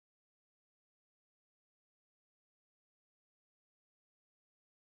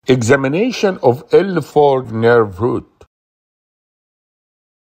Examination of L4 nerve root.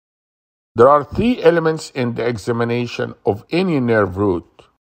 There are three elements in the examination of any nerve root: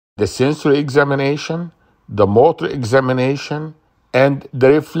 the sensory examination, the motor examination, and the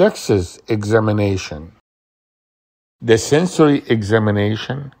reflexes examination. The sensory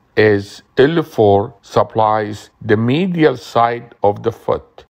examination is L4 supplies the medial side of the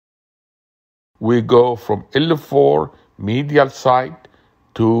foot. We go from L4 medial side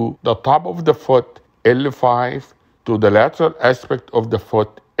to the top of the foot, L5, to the lateral aspect of the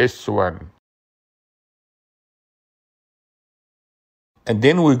foot, S1. And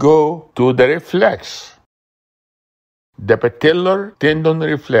then we go to the reflex. The patellar tendon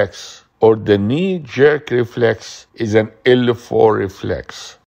reflex or the knee jerk reflex is an L4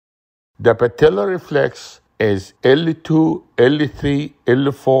 reflex. The patellar reflex is L2, L3,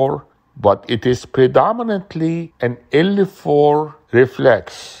 L4, but it is predominantly an L4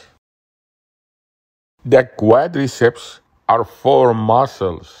 reflex. The quadriceps are four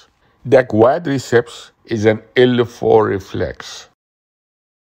muscles. The quadriceps is an L4 reflex.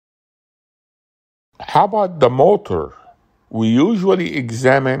 How about the motor? We usually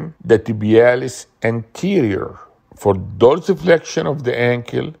examine the tibialis anterior for dorsiflexion of the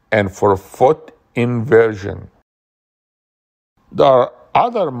ankle and for foot inversion. There are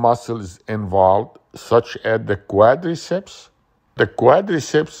other muscles involved, such as the quadriceps. The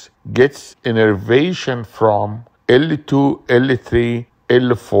quadriceps gets innervation from L2, L3,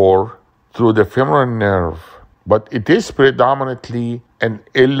 L4 through the femoral nerve, but it is predominantly an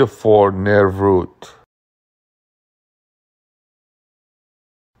L4 nerve root.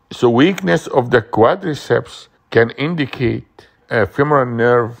 So weakness of the quadriceps can indicate a femoral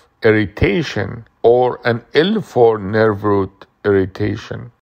nerve irritation or an L4 nerve root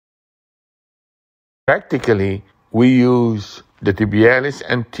irritation. Practically, we use the tibialis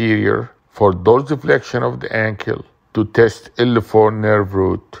anterior for dorsiflexion of the ankle to test L4 nerve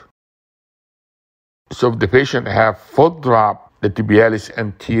root. So if the patient have foot drop, the tibialis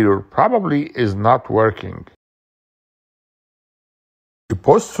anterior probably is not working. The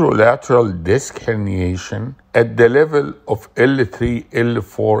posterolateral disc herniation at the level of L3,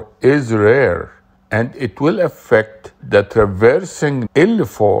 L4 is rare, and it will affect the traversing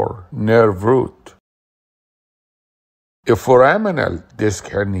L4 nerve root. A foraminal disc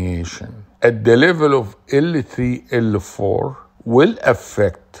herniation at the level of L3, L4 will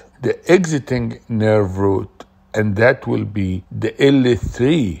affect the exiting nerve root, and that will be the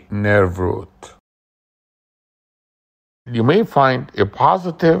L3 nerve root. You may find a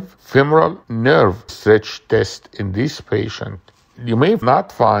positive femoral nerve stretch test in this patient. You may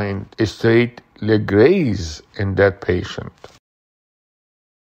not find a straight leg raise in that patient.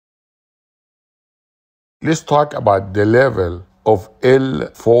 Let's talk about the level of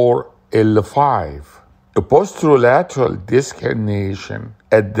L4, L5. A posterolateral disc herniation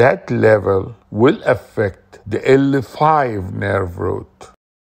at that level will affect the L5 nerve root.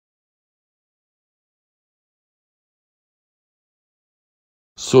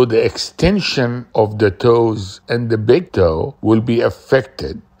 So the extension of the toes and the big toe will be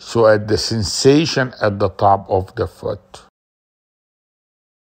affected, so at the sensation at the top of the foot.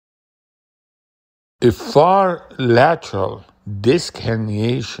 A far lateral disc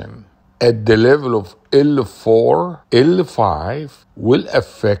herniation at the level of L4, L5 will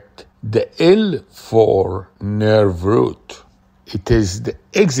affect the L4 nerve root. It is the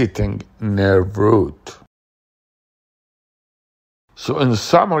exiting nerve root. So in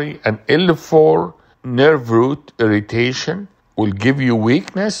summary, an L4 nerve root irritation will give you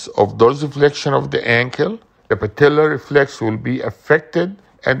weakness of dorsiflexion of the ankle. The patellar reflex will be affected,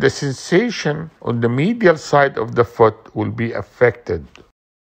 and the sensation on the medial side of the foot will be affected.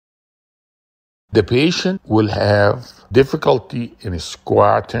 The patient will have difficulty in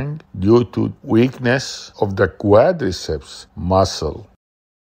squatting due to weakness of the quadriceps muscle.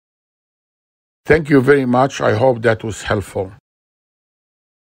 Thank you very much. I hope that was helpful.